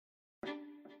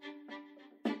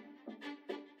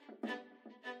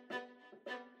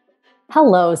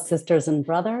Hello, sisters and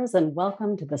brothers, and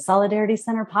welcome to the Solidarity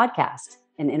Center podcast,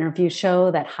 an interview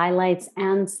show that highlights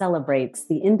and celebrates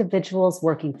the individuals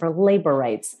working for labor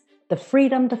rights, the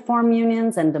freedom to form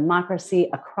unions, and democracy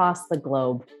across the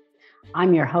globe.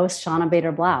 I'm your host, Shauna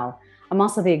Bader-Blau. I'm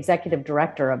also the executive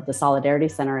director of the Solidarity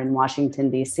Center in Washington,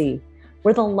 D.C.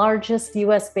 We're the largest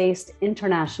U.S.-based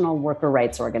international worker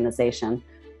rights organization.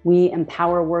 We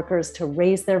empower workers to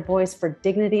raise their voice for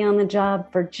dignity on the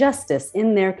job, for justice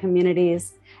in their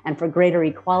communities, and for greater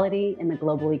equality in the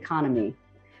global economy,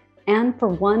 and for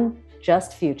one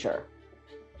just future.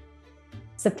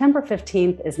 September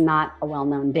 15th is not a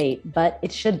well-known date, but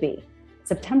it should be.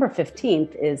 September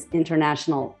 15th is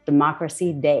International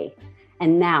Democracy Day.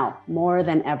 And now, more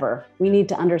than ever, we need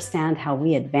to understand how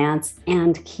we advance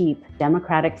and keep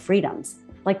democratic freedoms,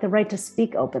 like the right to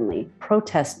speak openly,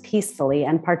 protest peacefully,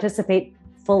 and participate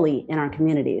fully in our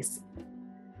communities.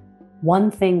 One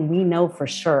thing we know for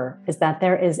sure is that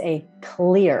there is a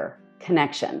clear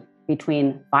connection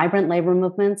between vibrant labor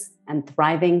movements and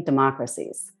thriving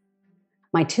democracies.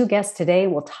 My two guests today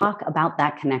will talk about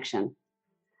that connection.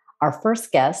 Our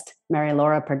first guest, Mary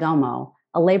Laura Perdomo,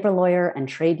 a labor lawyer and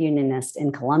trade unionist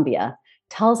in Colombia,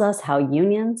 tells us how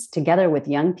unions, together with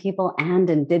young people and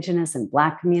Indigenous and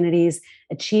Black communities,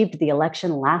 achieved the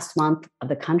election last month of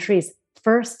the country's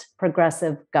first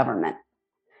progressive government.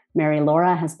 Mary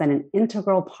Laura has been an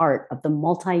integral part of the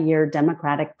multi-year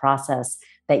democratic process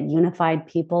that unified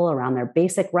people around their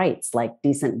basic rights like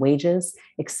decent wages,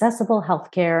 accessible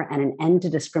healthcare, and an end to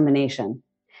discrimination,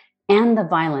 and the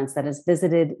violence that has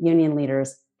visited union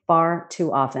leaders far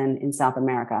too often in South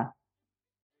America.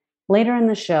 Later in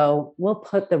the show, we'll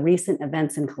put the recent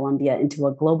events in Colombia into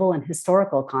a global and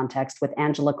historical context with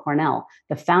Angela Cornell,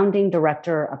 the founding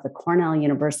director of the Cornell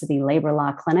University Labor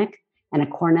Law Clinic and a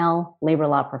Cornell labor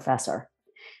law professor.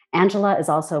 Angela is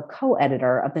also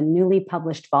co-editor of the newly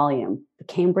published volume, The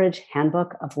Cambridge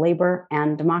Handbook of Labor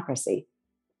and Democracy.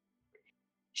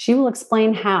 She will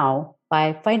explain how,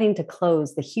 by fighting to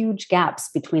close the huge gaps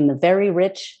between the very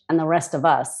rich and the rest of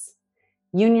us,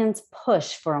 unions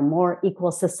push for a more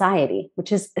equal society,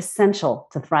 which is essential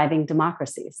to thriving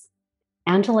democracies.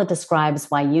 Angela describes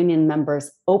why union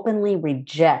members openly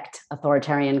reject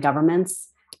authoritarian governments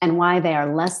and why they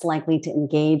are less likely to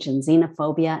engage in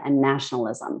xenophobia and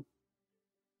nationalism.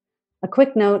 A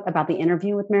quick note about the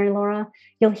interview with Mary Laura: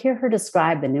 you'll hear her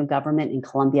describe the new government in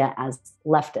Colombia as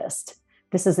leftist.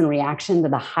 This is in reaction to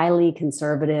the highly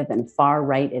conservative and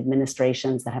far-right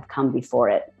administrations that have come before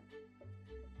it.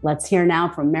 Let's hear now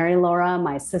from Mary Laura,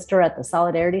 my sister at the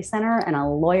Solidarity Center and a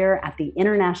lawyer at the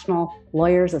International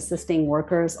Lawyers Assisting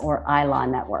Workers, or ILAW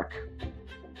Network.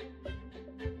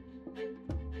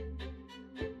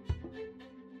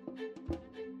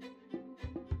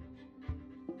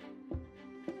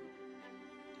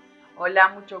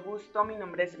 Hola, mucho gusto. Mi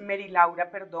nombre es Mary Laura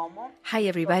Perdomo. Hi,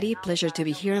 everybody. Pleasure to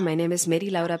be here. My name is Mary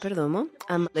Laura Perdomo.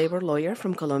 I'm a labor lawyer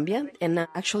from Colombia, and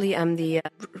actually I'm the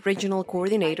regional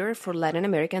coordinator for Latin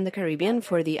America and the Caribbean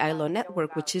for the ILAW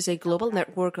Network, which is a global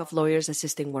network of lawyers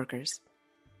assisting workers.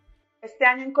 Este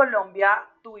año en Colombia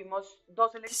tuvimos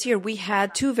dos elecciones. This year, we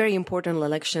had two very important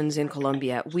elections in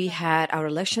Colombia. We had our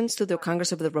elections to the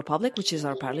Congress of the Republic, which is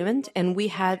our parliament, and we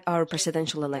had our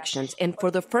presidential elections. And for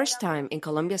the first time in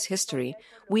Colombia's history,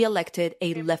 we elected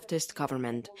a leftist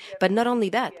government. But not only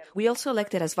that, we also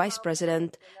elected as vice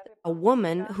president a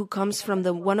woman who comes from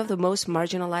one of the most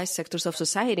marginalized sectors of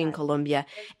society in Colombia,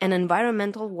 an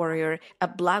environmental warrior, a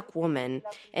Black woman.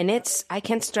 And I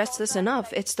can't stress this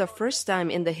enough, it's the first time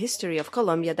in the history of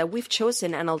Colombia that we've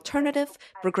chosen an alternative,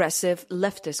 progressive,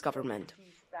 leftist government.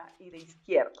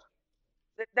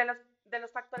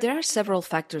 There are several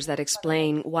factors that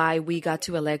explain why we got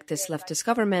to elect this leftist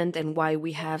government and why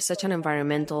we have such an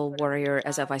environmental warrior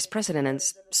as a vice president and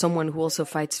someone who also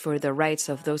fights for the rights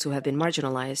of those who have been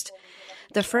marginalized.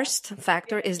 The first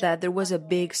factor is that there was a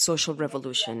big social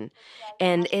revolution,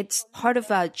 and it's part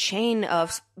of a chain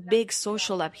of big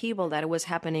social upheaval that was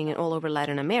happening all over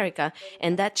Latin America,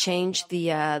 and that changed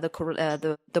the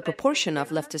proportion of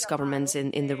leftist governments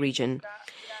in the region.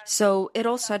 So it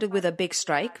all started with a big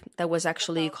strike that was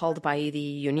actually called by the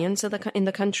unions in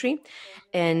the country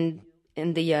and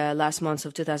in the last months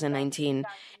of 2019.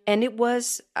 And it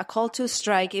was a call to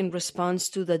strike in response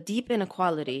to the deep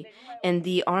inequality and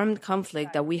the armed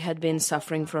conflict that we had been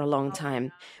suffering for a long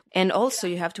time. And also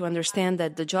you have to understand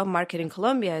that the job market in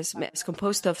Colombia is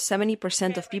composed of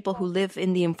 70% of people who live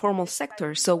in the informal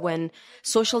sector. So when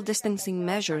social distancing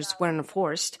measures were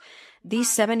enforced, these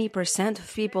 70%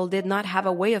 of people did not have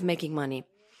a way of making money.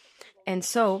 And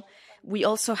so We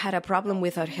also had a problem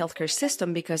with our healthcare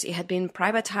system because it had been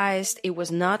privatized. It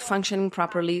was not functioning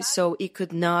properly, so it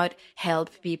could not help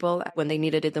people when they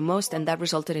needed it the most, and that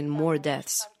resulted in more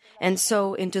deaths. And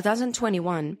so in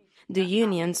 2021, the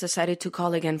unions decided to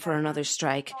call again for another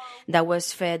strike that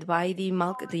was fed by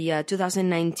the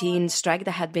 2019 strike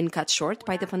that had been cut short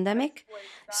by the pandemic.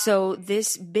 So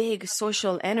this big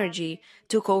social energy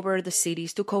took over the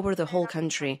cities, took over the whole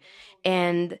country.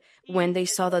 And when they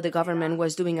saw that the government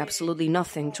was doing absolutely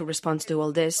nothing to respond to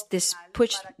all this, this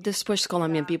pushed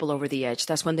Colombian people over the edge.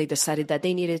 That's when they decided that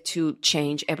they needed to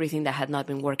change everything that had not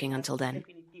been working until then.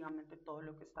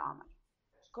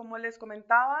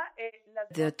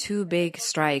 The two big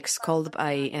strikes called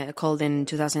in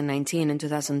 2019 and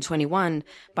 2021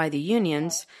 by the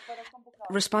unions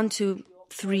respond to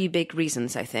three big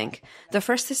reasons, I think. The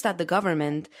first is that the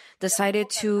government decided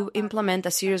to implement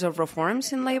a series of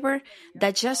reforms in labor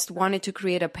that just wanted to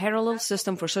create a parallel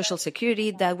system for Social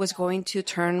Security that was going to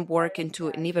turn work into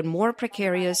an even more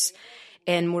precarious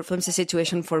and more flimsy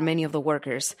situation for many of the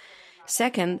workers.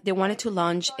 Second, they wanted to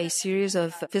launch a series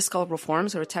of fiscal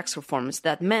reforms or tax reforms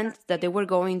that meant that they were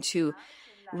going to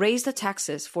raise the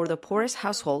taxes for the poorest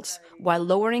households while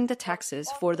lowering the taxes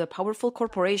for the powerful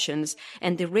corporations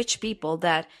and the rich people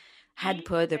that had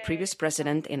put the previous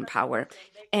president in power.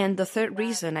 And the third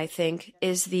reason, I think,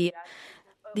 is the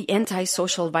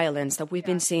anti-social violence that we've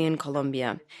been seeing in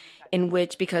Colombia,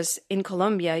 because in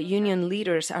Colombia, union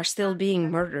leaders are still being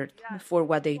murdered for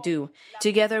what they do,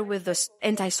 together with the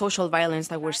anti-social violence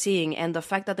that we're seeing and the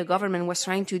fact that the government was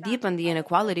trying to deepen the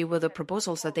inequality with the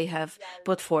proposals that they have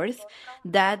put forth,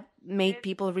 that made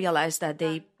people realize that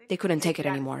they couldn't take it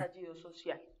anymore.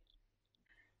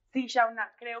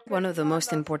 One of the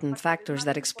most important factors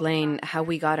that explain how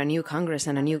we got a new Congress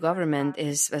and a new government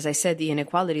is, as I said, the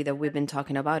inequality that we've been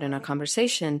talking about in our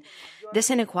conversation.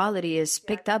 This inequality is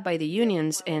picked up by the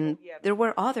unions, and there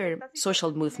were other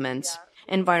social movements,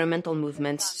 environmental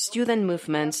movements, student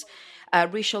movements,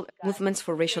 racial movements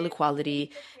for racial equality,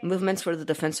 movements for the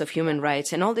defense of human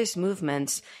rights, and all these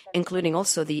movements, including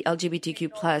also the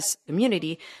LGBTQ plus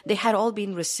community, they had all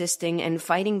been resisting and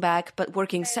fighting back, but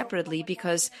working separately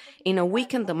because in a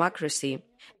weakened democracy,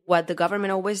 what the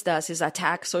government always does is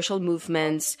attack social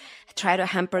movements, try to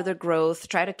hamper their growth,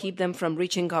 try to keep them from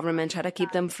reaching government, try to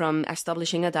keep them from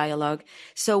establishing a dialogue.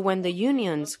 So when the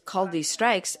unions called these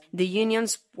strikes, the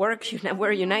unions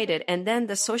were united, and then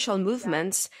the social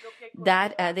movements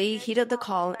that they heeded the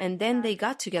call, and then they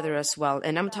got together as well.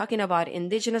 And I'm talking about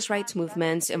indigenous rights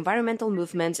movements, environmental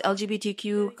movements,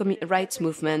 LGBTQ rights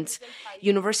movements,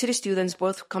 university students,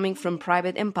 both coming from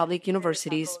private and public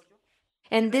universities.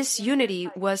 And this unity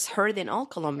was heard in all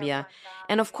Colombia.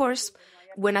 And of course,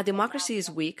 when a democracy is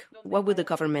weak, what would the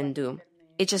government do?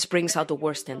 It just brings out the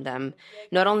worst in them.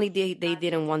 Not only they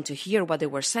didn't want to hear what they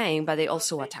were saying, but they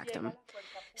also attacked them.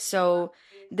 So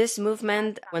this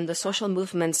movement, when the social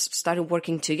movements started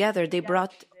working together, they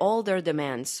brought all their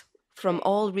demands from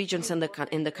all regions in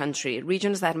the country,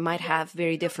 regions that might have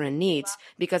very different needs,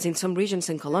 because in some regions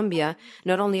in Colombia,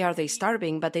 not only are they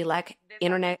starving, but they lack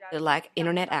internet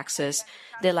access,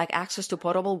 they lack access to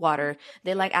potable water,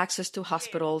 they lack access to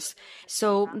hospitals.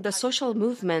 So the social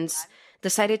movements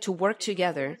decided to work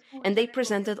together, and they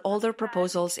presented all their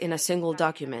proposals in a single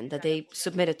document that they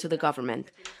submitted to the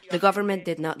government. The government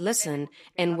did not listen,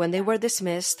 and when they were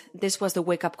dismissed, this was the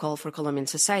wake-up call for Colombian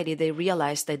society. They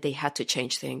realized that they had to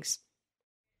change things.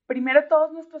 Primero,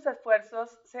 todos nuestros esfuerzos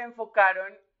se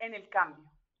enfocaron en el cambio.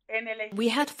 We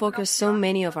had focused so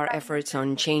many of our efforts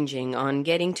on changing, on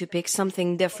getting to pick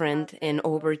something different in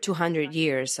over 200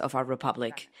 years of our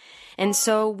republic. And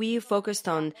so we focused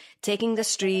on taking the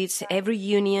streets. Every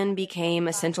union became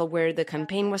a central where the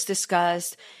campaign was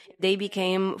discussed. They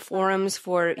became forums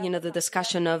for, the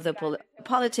discussion of the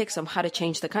politics of how to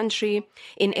change the country.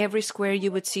 In every square,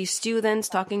 you would see students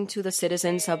talking to the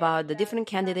citizens about the different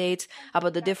candidates,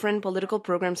 about the different political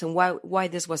programs, and why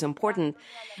this was important.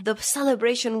 The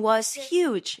celebration was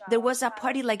huge. There was a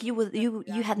party like you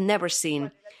had never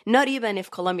seen. Not even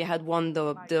if Colombia had won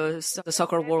the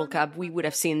Soccer World Cup, we would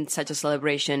have seen such a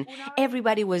celebration.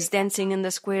 Everybody was dancing in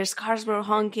the squares, cars were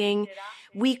honking.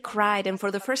 We cried, and for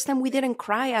the first time, we didn't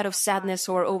cry out of sadness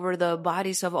or over the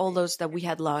bodies of all those that we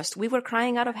had lost. We were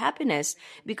crying out of happiness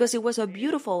because it was a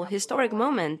beautiful, historic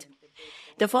moment.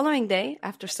 The following day,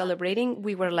 after celebrating,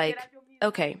 we were like,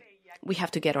 okay, we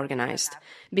have to get organized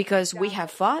because we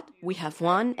have fought, we have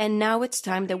won, and now it's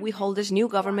time that we hold this new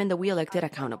government that we elected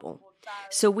accountable.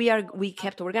 So we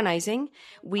kept organizing,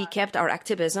 we kept our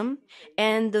activism,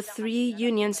 and the three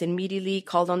unions immediately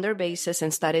called on their bases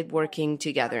and started working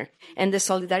together. And the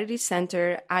Solidarity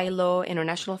Center, ILO,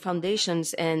 International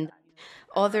Foundations, and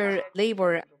other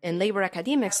labor and labor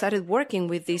academics started working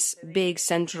with these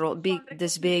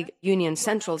big union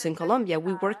centrals in Colombia.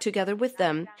 We worked together with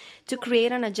them to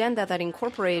create an agenda that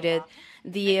incorporated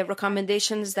the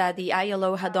recommendations that the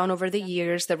ILO had done over the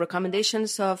years, the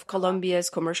recommendations of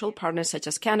Colombia's commercial partners such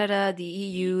as Canada, the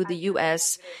EU, the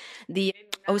US, the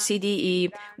OCDE.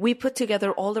 We put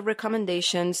together all the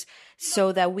recommendations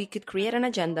so that we could create an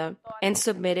agenda and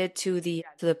submit it to the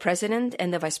president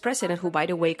and the vice president, who, by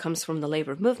the way, comes from the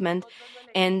labor movement,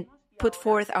 and put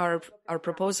forth our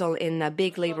proposal in a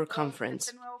big labor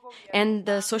conference. And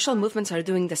the social movements are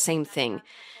doing the same thing.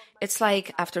 It's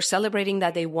like after celebrating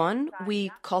that they won,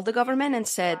 we called the government and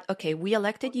said, okay, we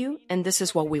elected you, and this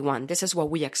is what we want. This is what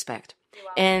we expect.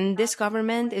 And this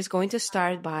government is going to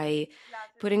start by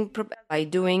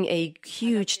doing a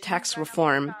huge tax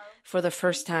reform for the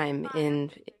first time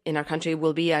in our country. It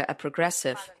will be a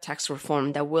progressive tax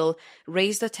reform that will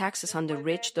raise the taxes on the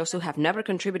rich, those who have never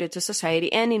contributed to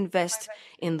society, and invest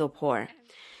in the poor.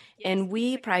 And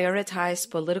we prioritize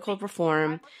political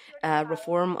reform,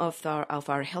 reform of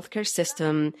our healthcare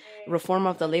system, reform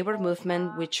of the labor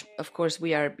movement, which of course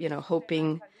we are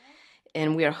hoping,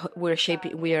 and we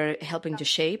are helping to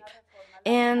shape.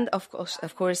 And of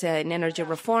course, in energy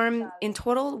reform. In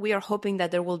total, we are hoping that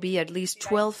there will be at least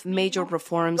 12 major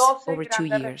reforms over 2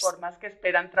 years.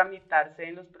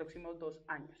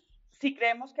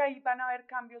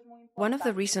 One of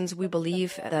the reasons we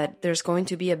believe that there's going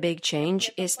to be a big change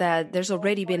is that there's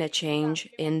already been a change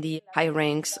in the high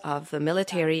ranks of the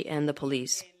military and the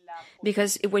police.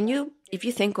 Because if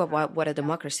you think about what a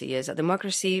democracy is, a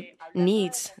democracy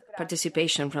needs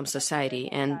participation from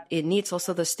society, and it needs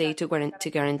also the state to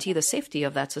guarantee the safety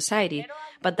of that society.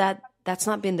 But that's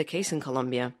not been the case in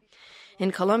Colombia.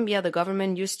 In Colombia, the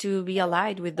government used to be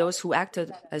allied with those who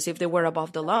acted as if they were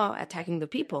above the law, attacking the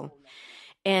people.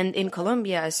 And in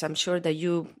Colombia, as I'm sure that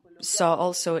you saw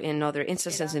also in other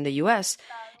instances in the U.S.,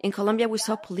 in Colombia, we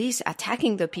saw police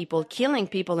attacking the people, killing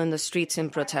people in the streets in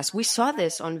protest. We saw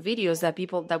this on videos that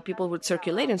people would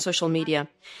circulate in social media.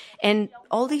 And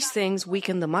all these things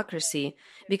weaken democracy,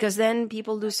 because then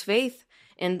people lose faith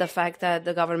in the fact that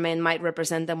the government might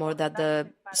represent them, or that the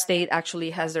state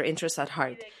actually has their interests at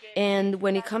heart. And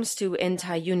when it comes to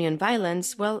anti-union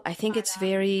violence, well, I think it's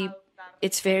very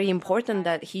important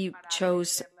that he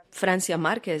chose Francia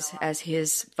Marquez as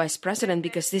his vice president,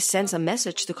 because this sends a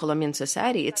message to Colombian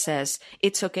society. It says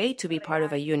it's okay to be part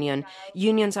of a union.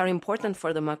 Unions are important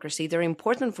for democracy. They're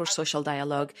important for social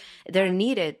dialogue. They're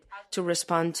needed to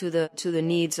respond to the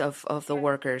needs of the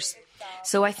workers.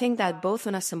 So I think that both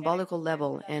on a symbolical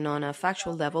level and on a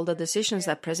factual level, the decisions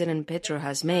that President Petro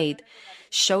has made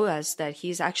show us that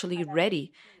he's actually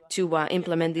ready to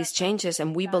implement these changes,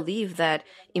 and we believe that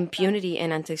impunity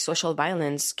and antisocial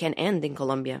violence can end in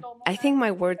Colombia. I think my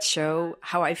words show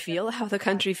how I feel, how the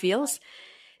country feels.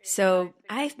 So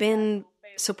I've been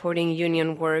supporting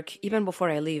union work even before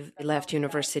I left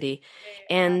university,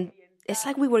 and it's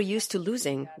like we were used to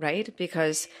losing, right?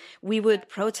 Because we would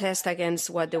protest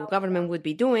against what the government would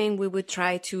be doing. We would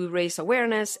try to raise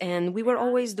awareness, and we were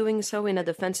always doing so in a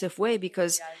defensive way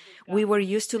because we were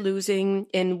used to losing,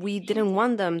 and we didn't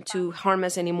want them to harm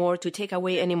us anymore, to take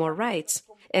away any more rights.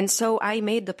 And so I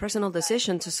made the personal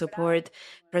decision to support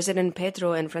President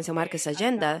Petro and Francia Marquez's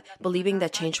agenda, believing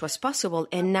that change was possible.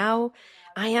 And now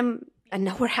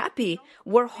we're happy.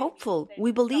 We're hopeful.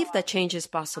 We believe that change is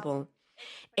possible.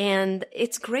 And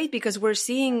it's great because we're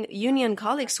seeing union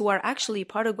colleagues who are actually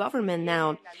part of government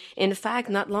now. In fact,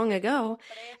 not long ago,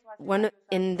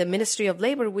 in the Ministry of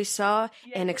Labor, we saw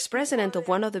an ex-president of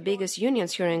one of the biggest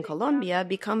unions here in Colombia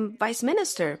become vice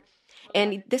minister.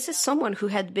 And this is someone who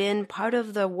had been part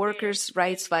of the workers'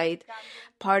 rights fight.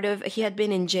 He had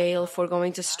been in jail for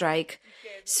going to strike.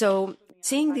 So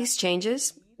seeing these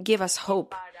changes give us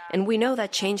hope. And we know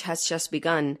that change has just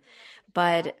begun.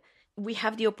 But we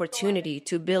have the opportunity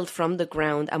to build from the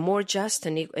ground a more just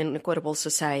and equitable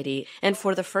society. And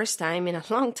for the first time in a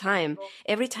long time,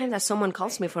 every time that someone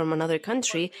calls me from another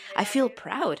country, I feel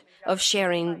proud of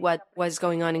sharing what was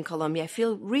going on in Colombia. I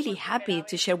feel really happy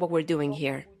to share what we're doing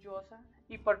here.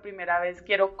 Y por primera vez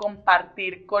quiero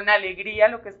compartir con alegría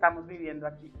lo que estamos viviendo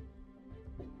aquí.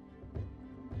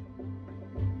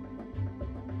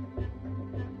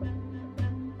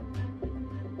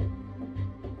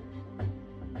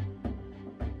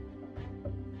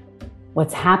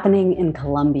 What's happening in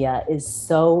Colombia is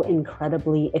so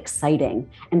incredibly exciting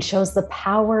and shows the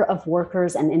power of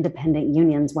workers and independent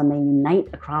unions when they unite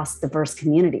across diverse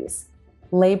communities.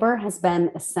 Labor has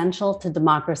been essential to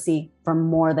democracy for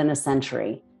more than a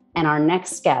century. And our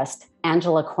next guest,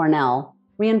 Angela Cornell,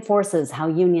 reinforces how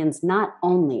unions not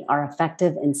only are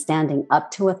effective in standing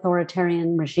up to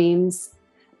authoritarian regimes,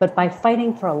 but by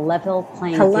fighting for a level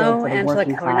playing field for the Angela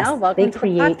working Cornell. class, Welcome they to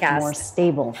create the podcast. more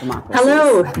stable democracies.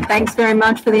 Hello. Thanks very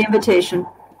much for the invitation.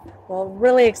 Well,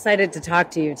 really excited to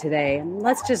talk to you today.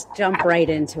 Let's just jump right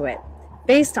into it.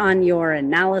 Based on your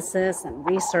analysis and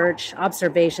research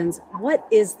observations, what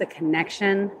is the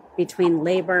connection between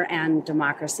labor and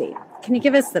democracy? Can you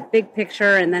give us the big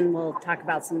picture, and then we'll talk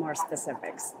about some more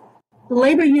specifics?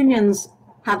 Labor unions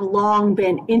have long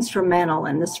been instrumental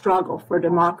in the struggle for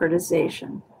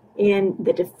democratization, in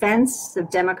the defense of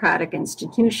democratic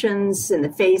institutions in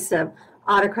the face of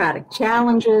autocratic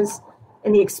challenges,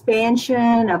 in the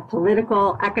expansion of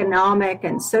political, economic,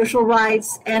 and social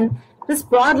rights, and just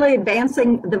broadly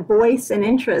advancing the voice and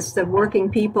interests of working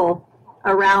people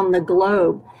around the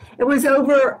globe. It was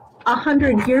over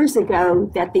 100 years ago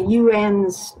that the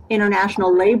UN's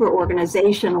International Labor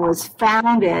Organization was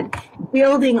founded,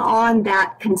 building on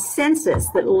that consensus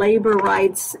that labor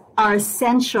rights are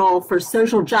essential for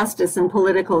social justice and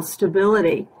political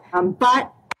stability.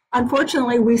 But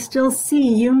unfortunately, we still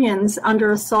see unions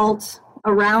under assault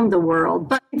around the world.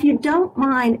 But if you don't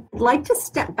mind, I'd like to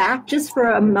step back just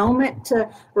for a moment to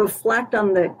reflect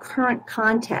on the current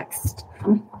context,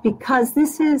 because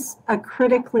this is a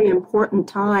critically important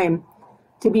time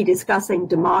to be discussing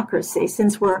democracy,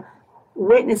 since we're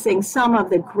witnessing some of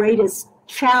the greatest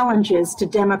challenges to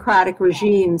democratic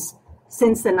regimes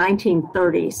since the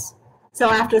 1930s. So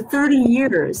after 30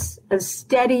 years of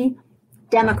steady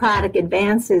democratic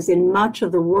advances in much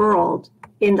of the world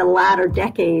in the latter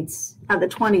decades of the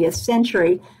 20th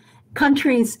century,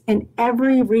 countries in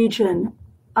every region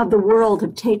of the world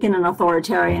have taken an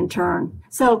authoritarian turn.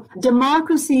 So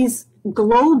democracy's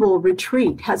global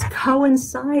retreat has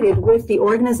coincided with the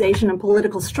organization and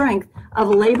political strength of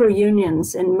labor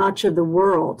unions in much of the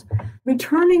world.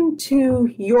 Returning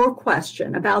to your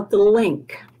question about the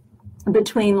link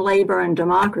between labor and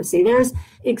democracy, there's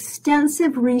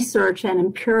extensive research and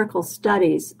empirical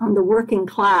studies on the working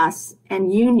class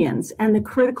and unions and the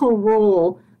critical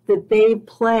role that they've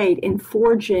played in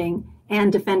forging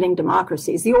and defending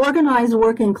democracies. The organized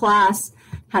working class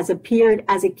has appeared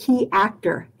as a key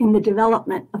actor in the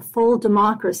development of full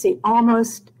democracy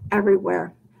almost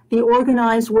everywhere. The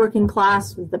organized working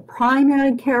class was the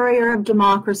primary carrier of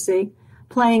democracy,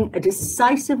 playing a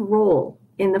decisive role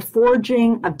in the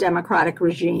forging of democratic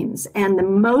regimes, and the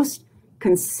most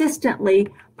consistently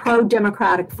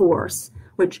pro-democratic force,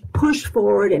 which pushed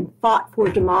forward and fought for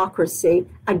democracy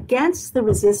against the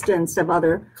resistance of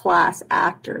other class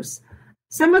actors.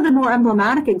 Some of the more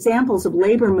emblematic examples of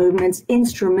labor movements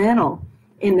instrumental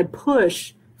in the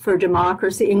push for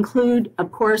democracy include,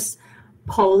 of course,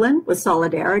 Poland with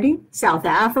Solidarity, South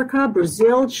Africa,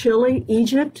 Brazil, Chile,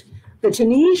 Egypt. The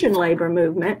Tunisian labor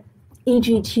movement,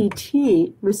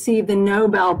 EGTT, received the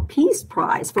Nobel Peace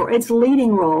Prize for its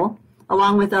leading role,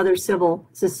 along with other civil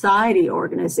society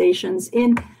organizations,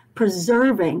 in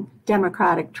preserving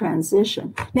democratic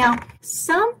transition. Now,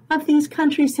 some of these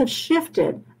countries have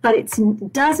shifted, but it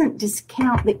doesn't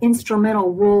discount the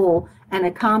instrumental role and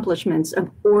accomplishments of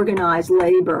organized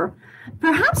labor.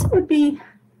 Perhaps it would be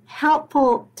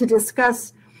helpful to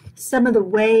discuss some of the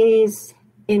ways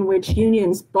in which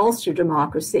unions bolster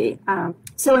democracy.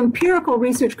 So empirical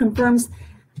research confirms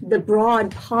the broad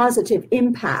positive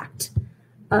impact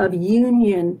of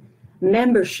union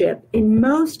membership in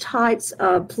most types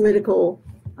of political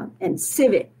and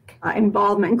civic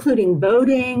involvement, including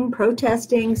voting,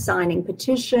 protesting, signing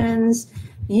petitions.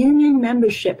 Union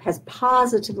membership has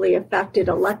positively affected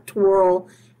electoral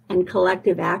and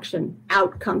collective action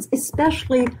outcomes,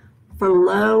 especially for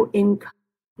low-income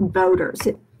voters.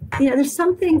 There's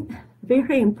something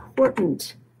very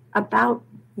important about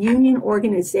union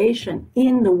organization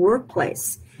in the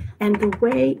workplace and the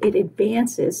way it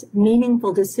advances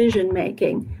meaningful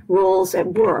decision-making roles at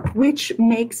work, which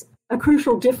makes a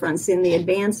crucial difference in the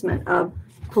advancement of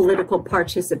political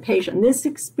participation. This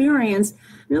experience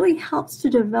really helps to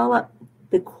develop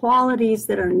the qualities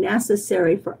that are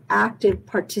necessary for active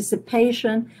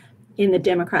participation in the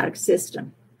democratic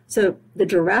system. So the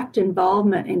direct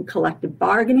involvement in collective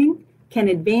bargaining can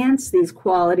advance these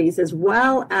qualities, as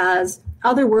well as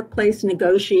other workplace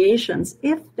negotiations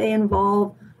if they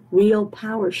involve real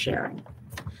power sharing.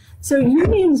 So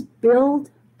unions build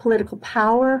political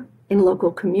power in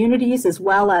local communities, as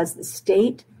well as the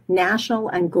state, national,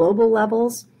 and global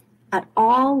levels. At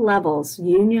all levels,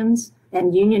 unions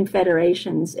and union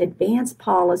federations advance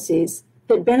policies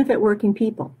that benefit working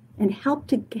people and help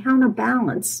to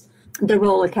counterbalance the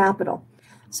role of capital.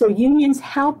 So unions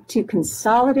help to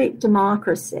consolidate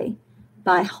democracy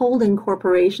by holding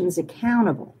corporations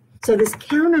accountable. So this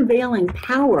countervailing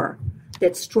power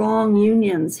that strong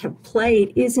unions have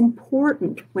played is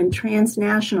important when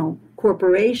transnational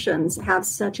corporations have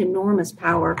such enormous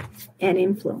power and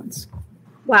influence.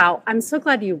 Wow, I'm so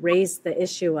glad you raised the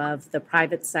issue of the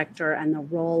private sector and the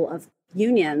role of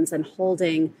unions and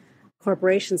holding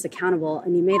corporations accountable,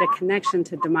 and you made a connection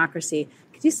to democracy.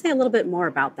 Could you say a little bit more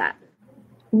about that?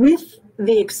 With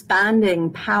the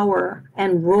expanding power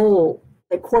and role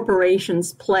that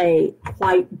corporations play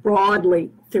quite broadly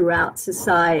throughout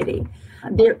society,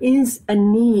 there is a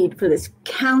need for this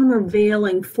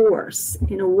countervailing force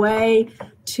in a way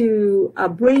to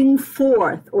bring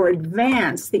forth or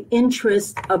advance the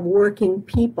interests of working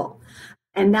people.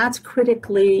 And that's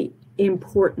critically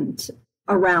important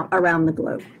around the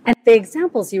globe. And the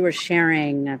examples you were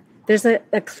sharing, there's a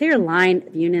clear line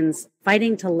of unions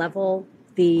fighting to level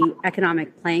the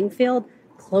economic playing field,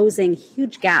 closing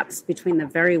huge gaps between the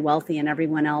very wealthy and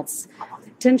everyone else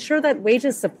to ensure that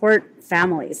wages support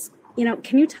families.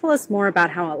 Can you tell us more about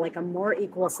how a more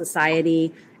equal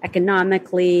society,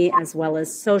 economically, as well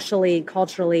as socially,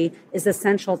 culturally, is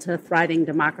essential to thriving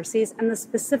democracies and the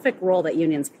specific role that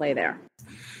unions play there?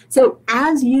 So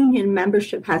as union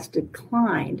membership has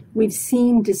declined, we've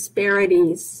seen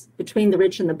disparities between the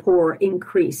rich and the poor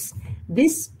increase.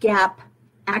 This gap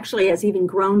actually has even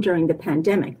grown during the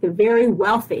pandemic. The very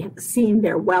wealthy have seen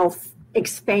their wealth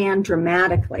expand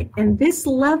dramatically. And this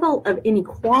level of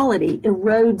inequality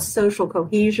erodes social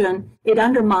cohesion. It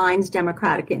undermines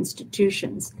democratic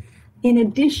institutions. In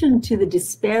addition to the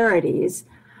disparities,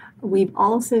 we've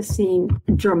also seen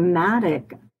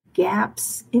dramatic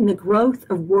gaps in the growth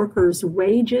of workers'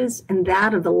 wages and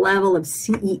that of the level of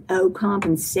CEO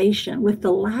compensation, with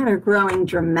the latter growing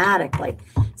dramatically.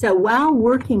 So while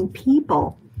working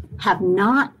people have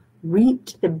not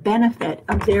reaped the benefit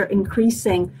of their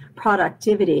increasing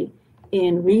productivity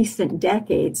in recent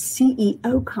decades,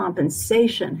 CEO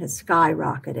compensation has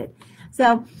skyrocketed.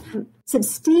 So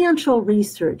substantial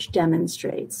research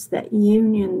demonstrates that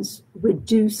unions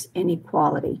reduce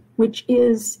inequality, which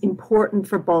is important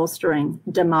for bolstering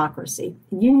democracy.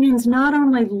 Unions not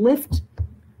only lift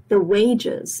the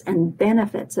wages and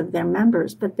benefits of their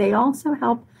members, but they also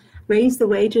help raise the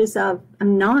wages of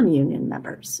non-union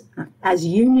members. As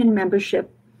union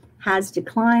membership has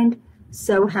declined,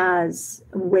 so has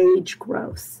wage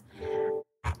growth.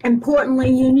 Importantly,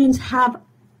 unions have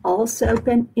also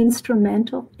been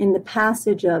instrumental in the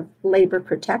passage of labor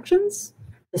protections,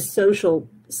 the social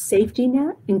safety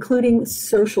net, including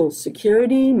Social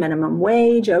Security, minimum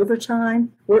wage,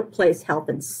 overtime, workplace health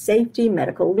and safety,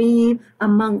 medical leave,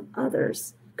 among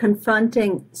others,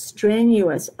 confronting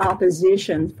strenuous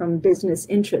opposition from business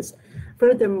interests.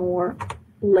 Furthermore,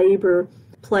 labor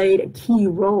played a key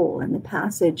role in the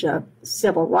passage of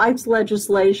civil rights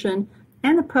legislation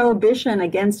and the prohibition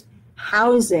against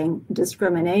housing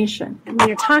discrimination. And when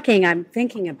you're talking, I'm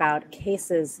thinking about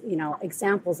cases,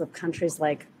 examples of countries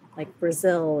like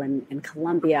Brazil and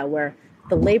Colombia, where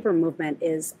the labor movement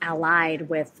is allied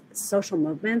with social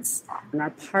movements and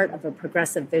are part of a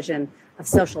progressive vision of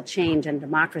social change and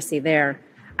democracy there.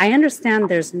 I understand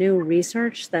there's new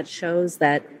research that shows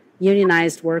that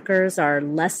unionized workers are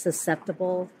less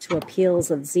susceptible to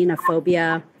appeals of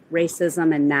xenophobia,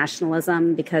 racism, and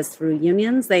nationalism because through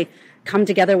unions, they come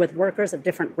together with workers of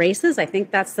different races. I think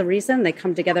that's the reason. They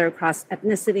come together across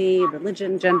ethnicity,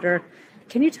 religion, gender.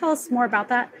 Can you tell us more about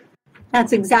that?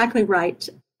 That's exactly right.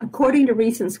 According to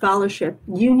recent scholarship,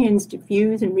 unions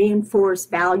diffuse and reinforce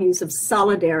values of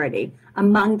solidarity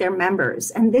among their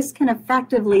members, and this can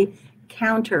effectively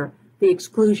counter the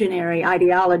exclusionary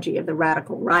ideology of the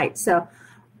radical right. So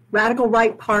radical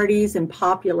right parties and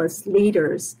populist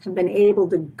leaders have been able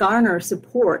to garner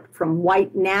support from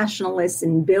white nationalists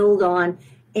and build on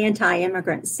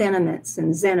anti-immigrant sentiments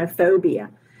and xenophobia.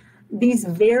 These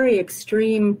very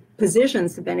extreme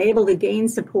positions have been able to gain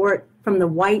support from the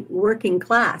white working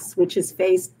class, which has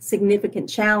faced significant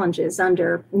challenges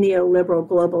under neoliberal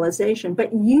globalization.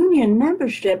 But union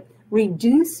membership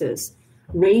reduces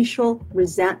racial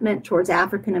resentment towards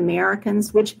African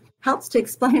Americans, which helps to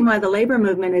explain why the labor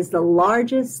movement is the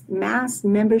largest mass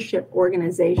membership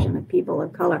organization of people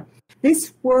of color.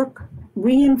 This work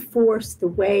reinforced the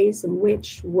ways in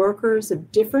which workers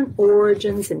of different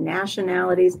origins and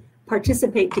nationalities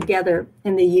participate together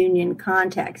in the union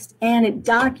context. And it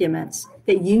documents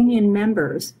that union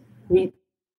members,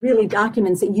 really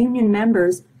documents that union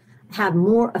members have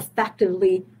more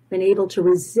effectively been able to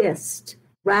resist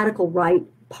radical right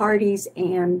parties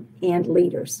and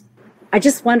leaders. I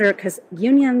just wonder, because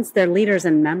unions, their leaders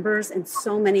and members in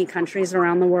so many countries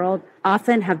around the world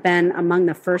often have been among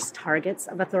the first targets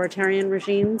of authoritarian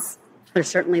regimes. They're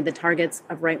certainly the targets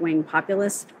of right-wing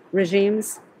populist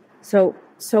regimes. So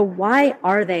why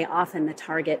are they often the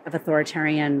target of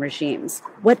authoritarian regimes?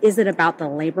 What is it about the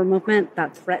labor movement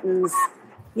that threatens,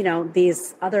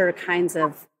 these other kinds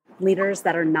of leaders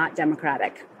that are not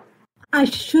democratic? I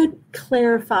should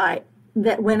clarify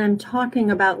that when I'm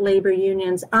talking about labor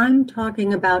unions, I'm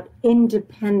talking about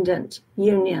independent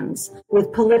unions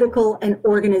with political and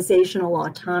organizational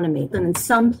autonomy. And in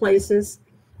some places,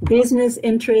 business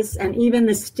interests and even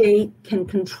the state can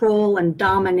control and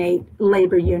dominate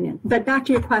labor unions. But back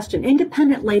to your question,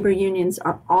 independent labor unions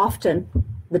are often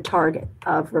the target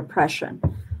of repression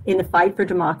in the fight for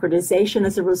democratization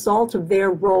as a result of their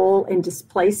role in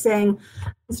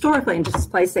historically in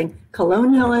displacing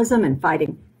colonialism and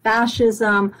fighting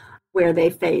fascism, where they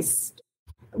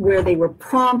were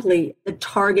promptly the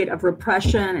target of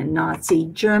repression in Nazi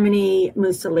Germany,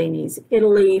 Mussolini's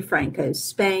Italy, Franco's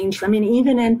Spain. I mean,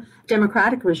 even in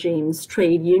democratic regimes,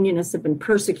 trade unionists have been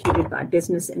persecuted by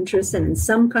business interests, and in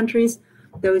some countries,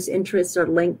 those interests are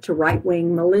linked to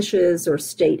right-wing militias or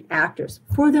state actors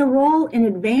for their role in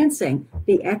advancing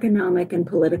the economic and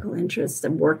political interests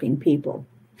of working people.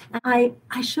 I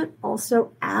should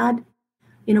also add,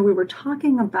 we were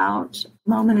talking about a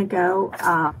moment ago,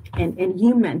 and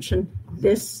you mentioned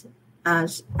this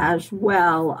as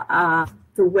well,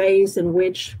 the ways in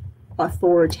which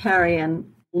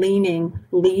authoritarian-leaning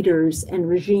leaders and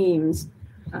regimes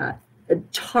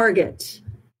target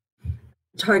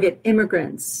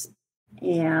immigrants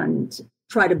and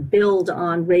try to build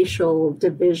on racial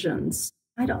divisions.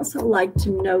 I'd also like to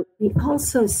note, we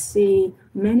also see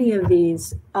many of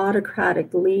these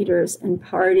autocratic leaders and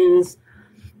parties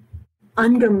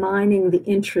undermining the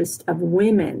interest of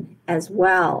women as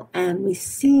well. And we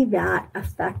see that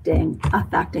affecting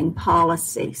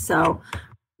policy. So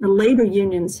the labor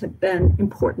unions have been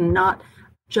important, not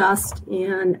just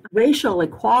in racial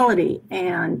equality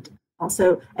and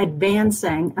also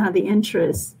advancing the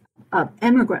interests of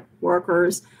immigrant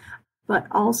workers, but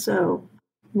also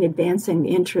in advancing the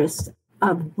interests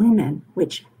of women,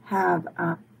 which have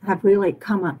really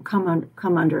come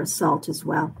under assault as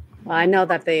well. Well, I know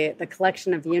that the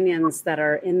collection of unions that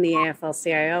are in the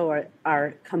AFL-CIO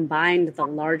are combined the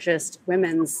largest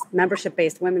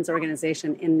membership-based women's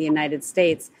organization in the United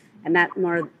States, and that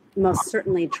most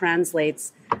certainly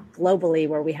translates globally,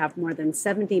 where we have more than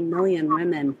 70 million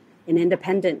women in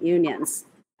independent unions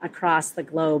across the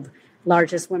globe,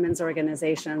 largest women's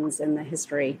organizations in the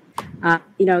history.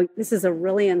 This is a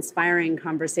really inspiring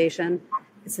conversation.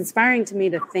 It's inspiring to me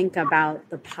to think about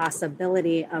the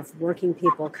possibility of working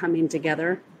people coming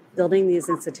together, building these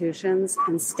institutions,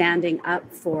 and standing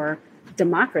up for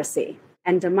democracy,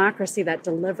 and democracy that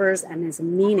delivers and is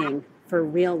meaning for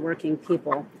real working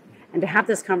people. And to have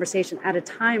this conversation at a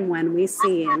time when we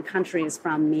see in countries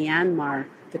from Myanmar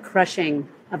the crushing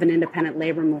of an independent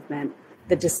labor movement,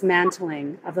 the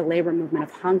dismantling of the labor movement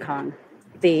of Hong Kong,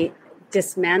 the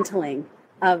dismantling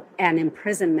of an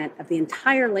imprisonment of the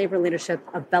entire labor leadership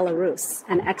of Belarus,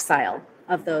 and exile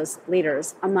of those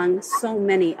leaders, among so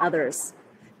many others,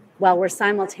 while we're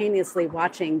simultaneously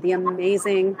watching the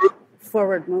amazing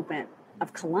forward movement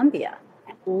of Colombia,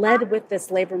 led with this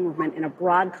labor movement in a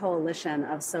broad coalition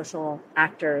of social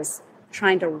actors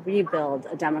trying to rebuild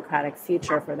a democratic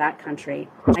future for that country.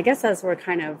 I guess as we're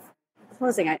kind of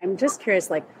closing, I'm just curious,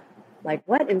 like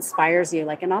what inspires you,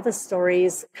 in all the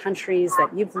stories, countries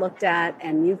that you've looked at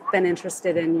and you've been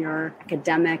interested in your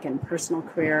academic and personal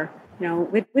career,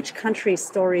 which country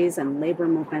stories and labor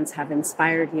movements have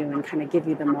inspired you and kind of give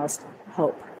you the most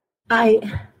hope? I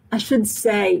should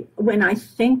say, when I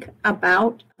think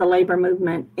about the labor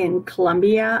movement in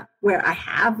Colombia, where I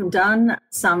have done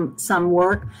some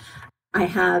work, I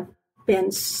have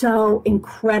been so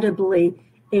incredibly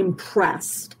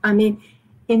impressed. I mean,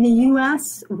 in the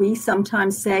U.S., we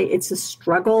sometimes say it's a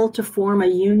struggle to form a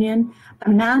union.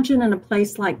 Imagine in a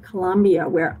place like Colombia,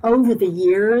 where over the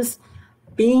years,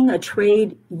 being a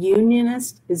trade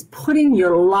unionist is putting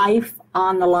your life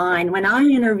on the line. When I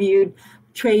interviewed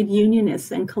trade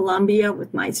unionists in Colombia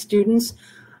with my students,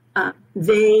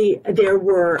 there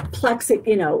were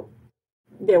plexiglass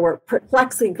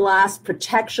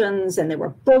protections, and there were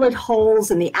bullet holes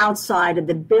in the outside of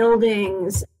the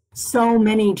buildings. So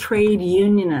many trade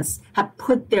unionists have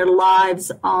put their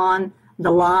lives on the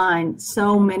line.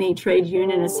 So many trade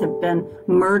unionists have been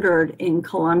murdered in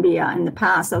Colombia in the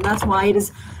past. So that's why it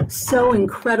is so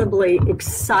incredibly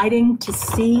exciting to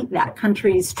see that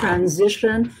country's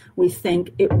transition we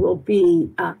think it will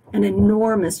be an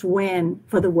enormous win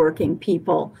for the working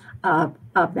people of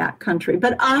that country.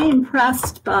 But I'm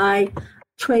impressed by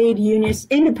trade unionists,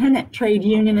 independent trade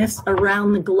unionists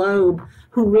around the globe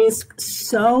who risk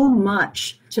so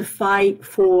much to fight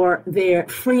for their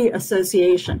free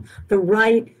association, the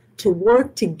right to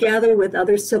work together with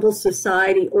other civil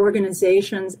society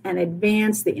organizations and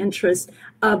advance the interests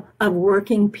of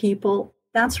working people.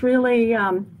 That's really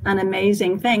an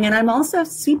amazing thing. And I'm also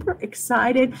super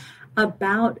excited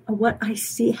about what I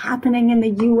see happening in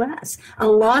the U.S. A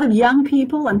lot of young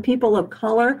people and people of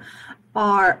color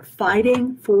are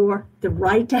fighting for the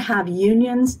right to have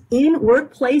unions in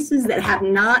workplaces that have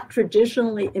not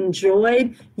traditionally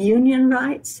enjoyed union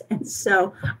rights. And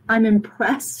so I'm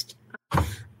impressed.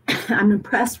 I'm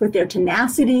impressed with their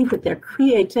tenacity, with their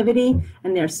creativity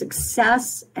and their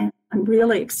success. And I'm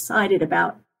really excited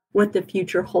about what the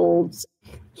future holds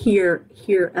here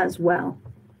as well.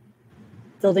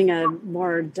 Building a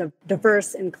more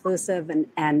diverse, inclusive,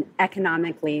 and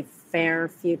economically fair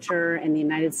future in the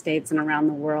United States and around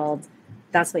the world.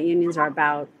 That's what unions are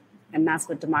about, and that's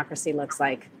what democracy looks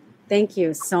like. Thank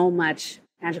you so much,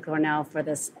 Angela Cornell, for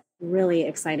this really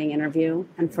exciting interview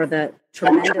and for the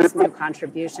tremendous new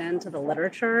contribution to the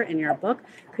literature in your book.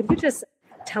 Could you just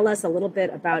tell us a little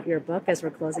bit about your book as we're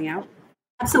closing out?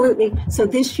 Absolutely. So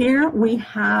this year we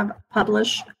have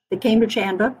published the Cambridge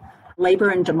Handbook, Labor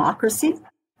and Democracy,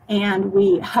 and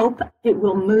we hope it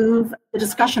will move the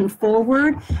discussion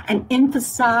forward and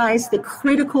emphasize the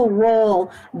critical role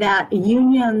that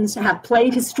unions have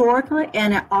played historically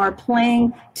and are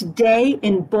playing today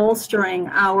in bolstering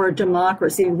our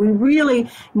democracy. We really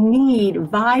need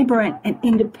vibrant and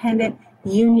independent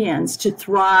unions to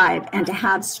thrive and to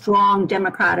have strong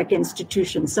democratic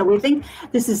institutions. So we think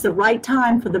this is the right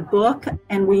time for the book,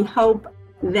 and we hope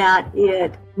that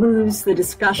it moves the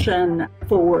discussion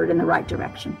forward in the right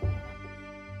direction.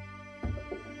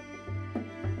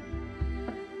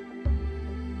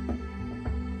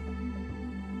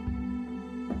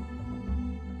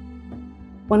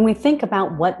 When we think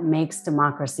about what makes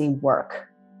democracy work,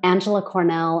 Angela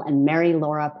Cornell and Mary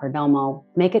Laura Perdomo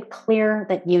make it clear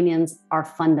that unions are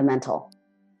fundamental.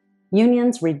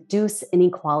 Unions reduce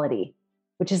inequality,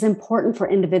 which is important for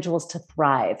individuals to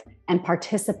thrive and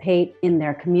participate in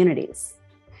their communities.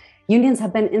 Unions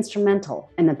have been instrumental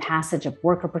in the passage of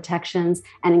worker protections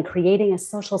and in creating a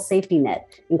social safety net,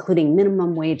 including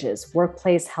minimum wages,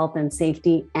 workplace health and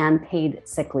safety, and paid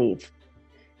sick leave.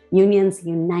 Unions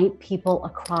unite people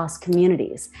across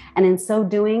communities, and in so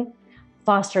doing,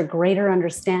 foster greater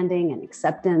understanding and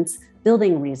acceptance,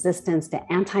 building resistance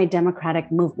to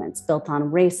anti-democratic movements built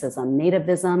on racism,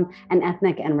 nativism, and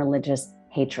ethnic and religious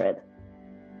hatred.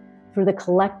 Through the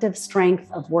collective strength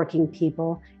of working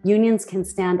people, unions can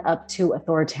stand up to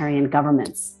authoritarian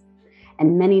governments.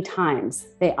 And many times,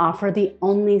 they offer the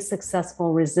only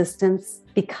successful resistance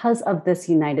because of this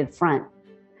united front.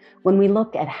 When we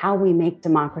look at how we make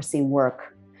democracy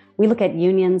work, we look at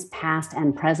unions past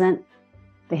and present.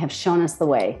 They have shown us the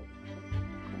way.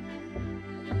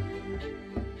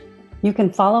 You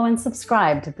can follow and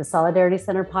subscribe to the Solidarity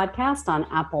Center podcast on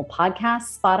Apple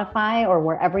Podcasts, Spotify, or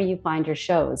wherever you find your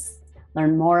shows.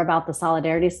 Learn more about the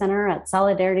Solidarity Center at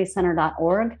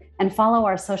solidaritycenter.org and follow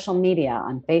our social media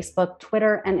on Facebook,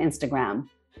 Twitter, and Instagram.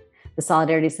 The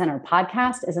Solidarity Center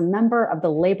podcast is a member of the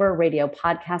Labor Radio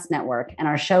Podcast Network, and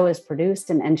our show is produced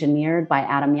and engineered by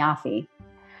Adam Yaffe.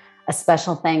 A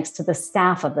special thanks to the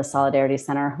staff of the Solidarity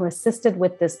Center who assisted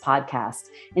with this podcast.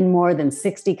 In more than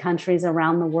 60 countries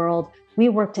around the world, we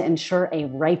work to ensure a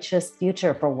righteous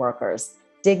future for workers,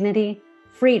 dignity,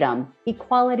 freedom,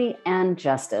 equality, and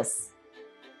justice.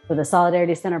 For the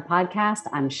Solidarity Center podcast,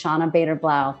 I'm Shauna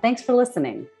Bader-Blau. Thanks for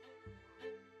listening.